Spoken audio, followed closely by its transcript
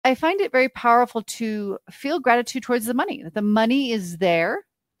I find it very powerful to feel gratitude towards the money. The money is there.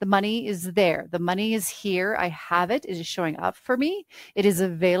 The money is there. The money is here. I have it. It is showing up for me. It is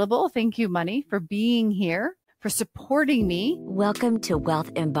available. Thank you, money, for being here, for supporting me. Welcome to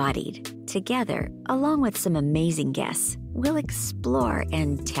Wealth Embodied. Together, along with some amazing guests, we'll explore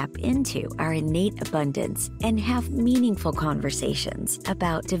and tap into our innate abundance and have meaningful conversations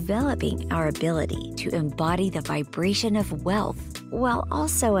about developing our ability to embody the vibration of wealth while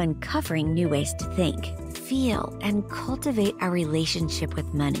also uncovering new ways to think, feel, and cultivate our relationship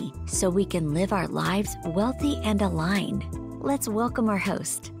with money so we can live our lives wealthy and aligned. Let's welcome our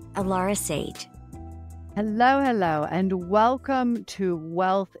host, Alara Sage. Hello, hello, and welcome to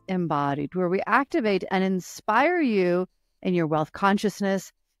Wealth Embodied, where we activate and inspire you in your wealth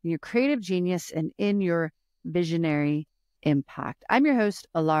consciousness, in your creative genius, and in your visionary impact. I'm your host,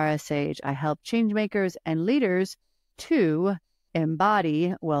 Alara Sage. I help changemakers and leaders to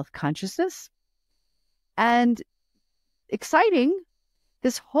embody wealth consciousness. And exciting,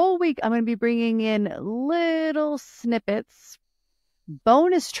 this whole week, I'm going to be bringing in little snippets,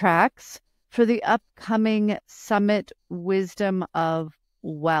 bonus tracks for the upcoming Summit Wisdom of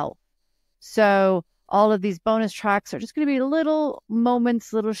Wealth. So all of these bonus tracks are just going to be little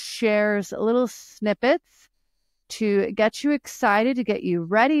moments, little shares, little snippets to get you excited, to get you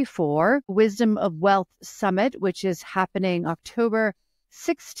ready for Wisdom of Wealth Summit, which is happening October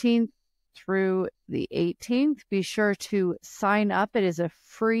 16th through the 18th. Be sure to sign up. It is a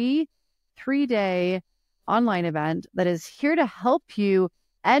free 3-day online event that is here to help you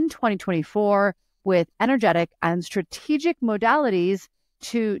end 2024 with energetic and strategic modalities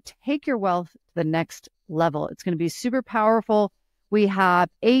to take your wealth to the next level. It's going to be super powerful. We have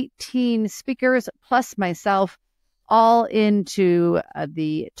 18 speakers plus myself, all into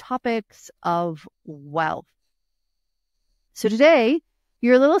the topics of wealth. So today,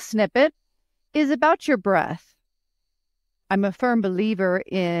 your little snippet is about your breath. I'm a firm believer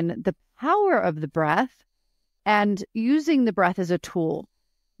in the power of the breath and using the breath as a tool.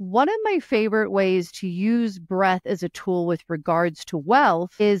 One of my favorite ways to use breath as a tool with regards to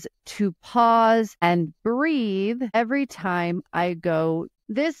wealth is to pause and breathe every time I go.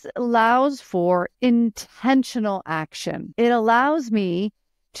 This allows for intentional action. It allows me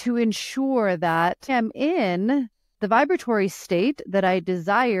to ensure that I'm in the vibratory state that I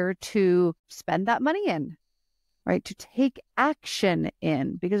desire to spend that money in, right? To take action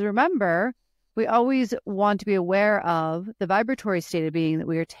in. Because remember, we always want to be aware of the vibratory state of being that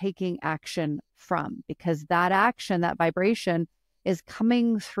we are taking action from, because that action, that vibration is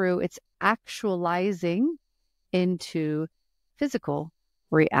coming through, it's actualizing into physical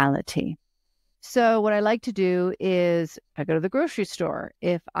reality. So what I like to do is I go to the grocery store.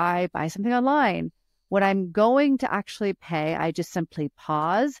 If I buy something online, when I'm going to actually pay, I just simply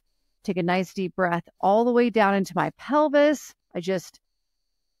pause, take a nice deep breath all the way down into my pelvis. I just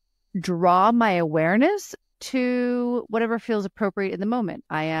draw my awareness to whatever feels appropriate in the moment.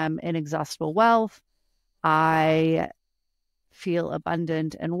 I am in exhaustible wealth. I feel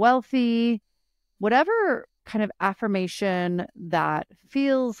abundant and wealthy. Whatever kind of affirmation that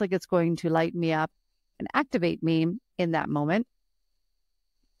feels like it's going to light me up and activate me in that moment.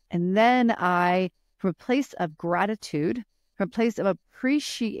 And then from a place of gratitude, from a place of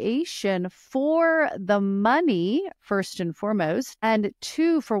appreciation for the money, first and foremost, and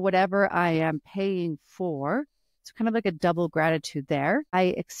two, for whatever I am paying for. It's kind of like a double gratitude there.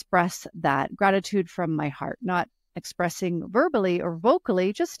 I express that gratitude from my heart, not expressing verbally or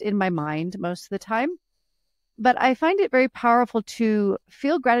vocally, just in my mind most of the time. But I find it very powerful to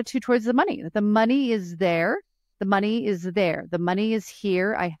feel gratitude towards the money. The money is there. The money is there. The money is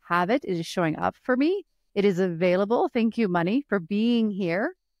here. I have it. It is showing up for me. It is available. Thank you, money, for being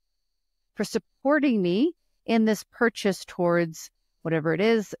here, for supporting me in this purchase towards whatever it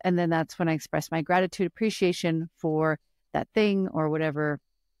is. And then that's when I express my gratitude, appreciation for that thing or whatever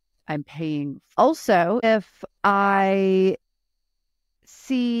I'm paying. Also, if I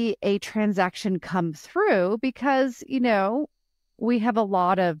see a transaction come through, because, we have a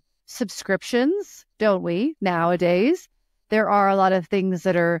lot of subscriptions, don't we, nowadays? There are a lot of things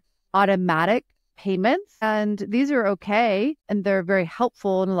that are automatic payments, and these are okay, and they're very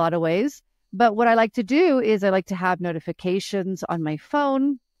helpful in a lot of ways. But what I like to do is I like to have notifications on my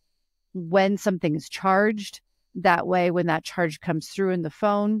phone when something is charged. That way, when that charge comes through in the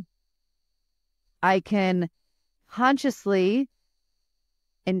phone, I can consciously,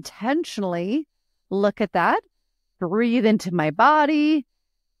 intentionally look at that, breathe into my body,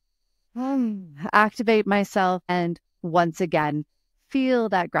 activate myself, and once again, feel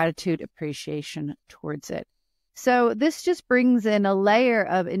that gratitude, appreciation towards it. So this just brings in a layer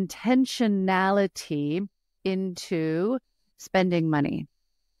of intentionality into spending money,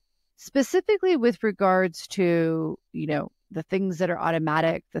 specifically with regards to, the things that are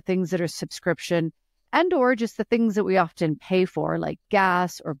automatic, the things that are subscription, and or just the things that we often pay for, like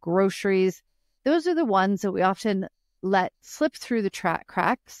gas or groceries. Those are the ones that we often let slip through the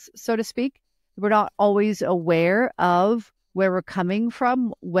cracks, so to speak. We're not always aware of where we're coming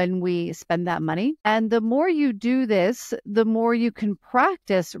from when we spend that money. And the more you do this, the more you can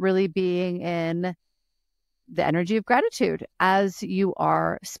practice really being in the energy of gratitude as you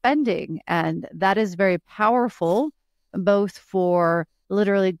are spending. And that is very powerful, both for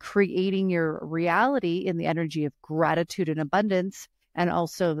literally creating your reality in the energy of gratitude and abundance, and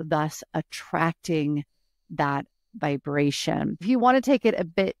also thus attracting that vibration. If you want to take it a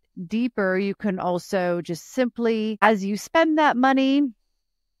bit deeper, you can also just simply, as you spend that money,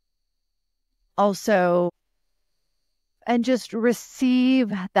 also and just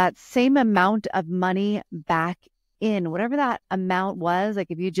receive that same amount of money back in, whatever that amount was. Like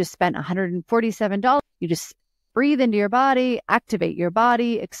if you just spent $147, you just breathe into your body, activate your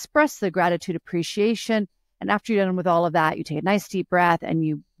body, express the gratitude, appreciation. And after you're done with all of that, you take a nice deep breath and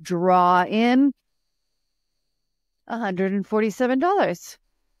you draw in $147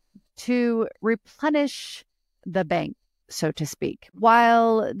 to replenish the bank, so to speak.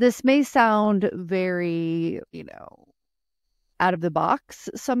 While this may sound very, out of the box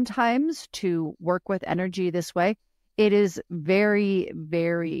sometimes to work with energy this way, it is very,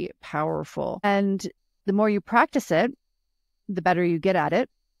 very powerful. And the more you practice it, the better you get at it.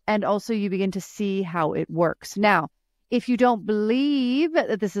 And also you begin to see how it works. Now, if you don't believe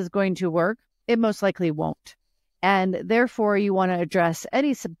that this is going to work, it most likely won't. And therefore, you want to address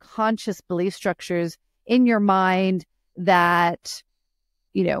any subconscious belief structures in your mind that,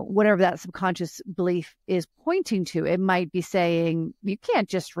 whatever that subconscious belief is pointing to. It might be saying, you can't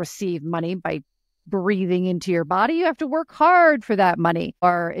just receive money by breathing into your body. You have to work hard for that money.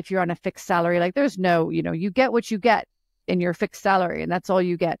 Or if you're on a fixed salary, like there's no, you get what you get in your fixed salary and that's all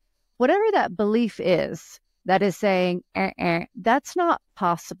you get. Whatever that belief is that is saying, that's not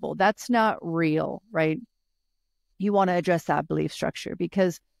possible. That's not real, right? You want to address that belief structure,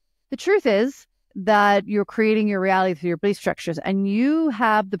 because the truth is that you're creating your reality through your belief structures, and you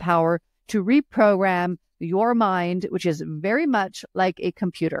have the power to reprogram your mind, which is very much like a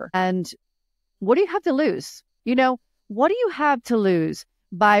computer. And what do you have to lose? What do you have to lose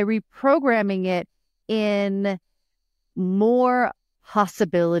by reprogramming it in more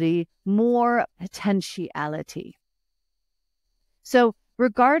possibility, more potentiality? So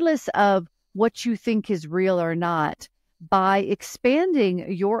regardless of what you think is real or not, by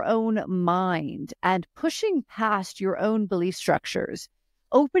expanding your own mind and pushing past your own belief structures,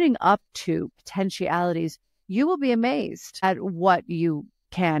 opening up to potentialities, you will be amazed at what you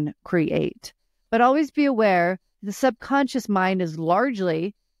can create. But always be aware, the subconscious mind is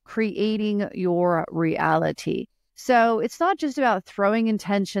largely creating your reality. So it's not just about throwing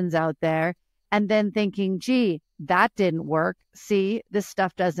intentions out there and then thinking, gee, that didn't work. See, this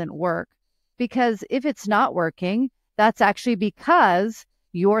stuff doesn't work. Because if it's not working, that's actually because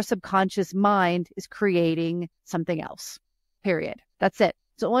your subconscious mind is creating something else, period. That's it.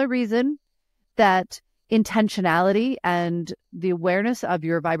 It's the only reason that intentionality and the awareness of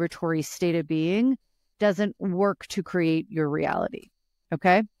your vibratory state of being doesn't work to create your reality.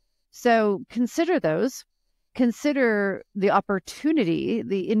 Okay? So consider those. Consider the opportunity,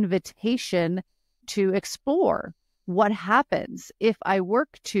 the invitation to explore what happens if I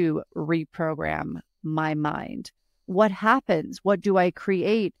work to reprogram my mind. What happens? What do I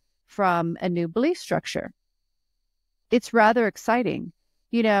create from a new belief structure? It's rather exciting.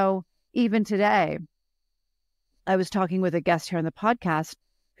 Even today, I was talking with a guest here on the podcast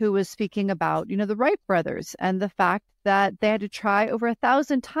who was speaking about, the Wright brothers and the fact that they had to try over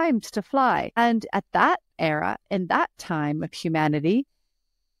 1,000 times to fly. And at that era, in that time of humanity,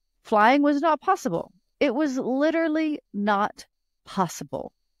 flying was not possible. It was literally not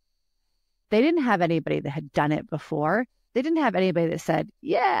possible. They didn't have anybody that had done it before. They didn't have anybody that said,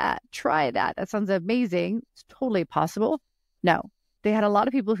 yeah, try that. That sounds amazing. It's totally possible. No, they had a lot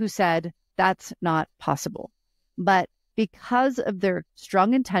of people who said, that's not possible. But because of their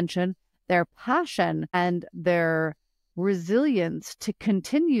strong intention, their passion, and their resilience to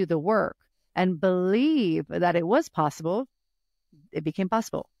continue the work and believe that it was possible, it became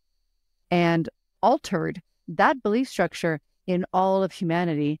possible and altered that belief structure in all of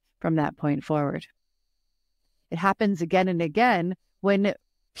humanity from that point forward. It happens again and again when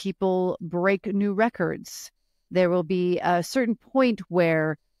people break new records. There will be a certain point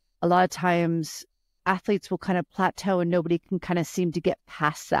where a lot of times athletes will kind of plateau and nobody can kind of seem to get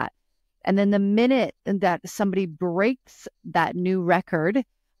past that. And then the minute that somebody breaks that new record,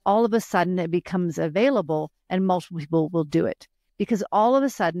 all of a sudden it becomes available and multiple people will do it because all of a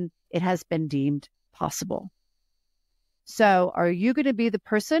sudden it has been deemed possible. So are you going to be the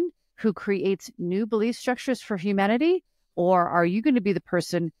person who creates new belief structures for humanity? Or are you going to be the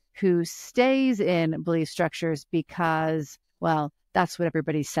person who stays in belief structures because, well, that's what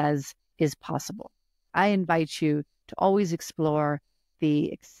everybody says is possible? I invite you to always explore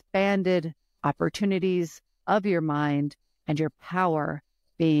the expanded opportunities of your mind and your power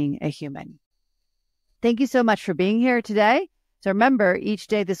being a human. Thank you so much for being here today. So remember, each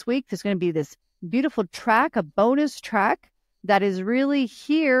day this week, there's going to be this beautiful track, a bonus track that is really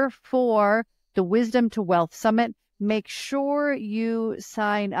here for the Wisdom to Wealth Summit. Make sure you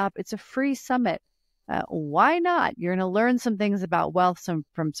sign up. It's a free summit. Why not? You're going to learn some things about wealth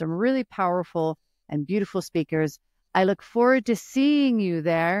from some really powerful and beautiful speakers. I look forward to seeing you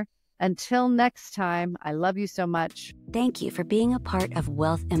there. Until next time, I love you so much. Thank you for being a part of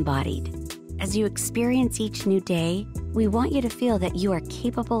Wealth Embodied. As you experience each new day, we want you to feel that you are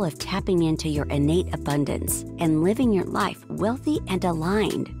capable of tapping into your innate abundance and living your life wealthy and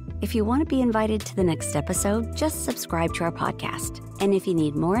aligned. If you want to be invited to the next episode, just subscribe to our podcast. And if you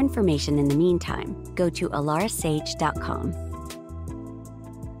need more information in the meantime, go to alarasage.com.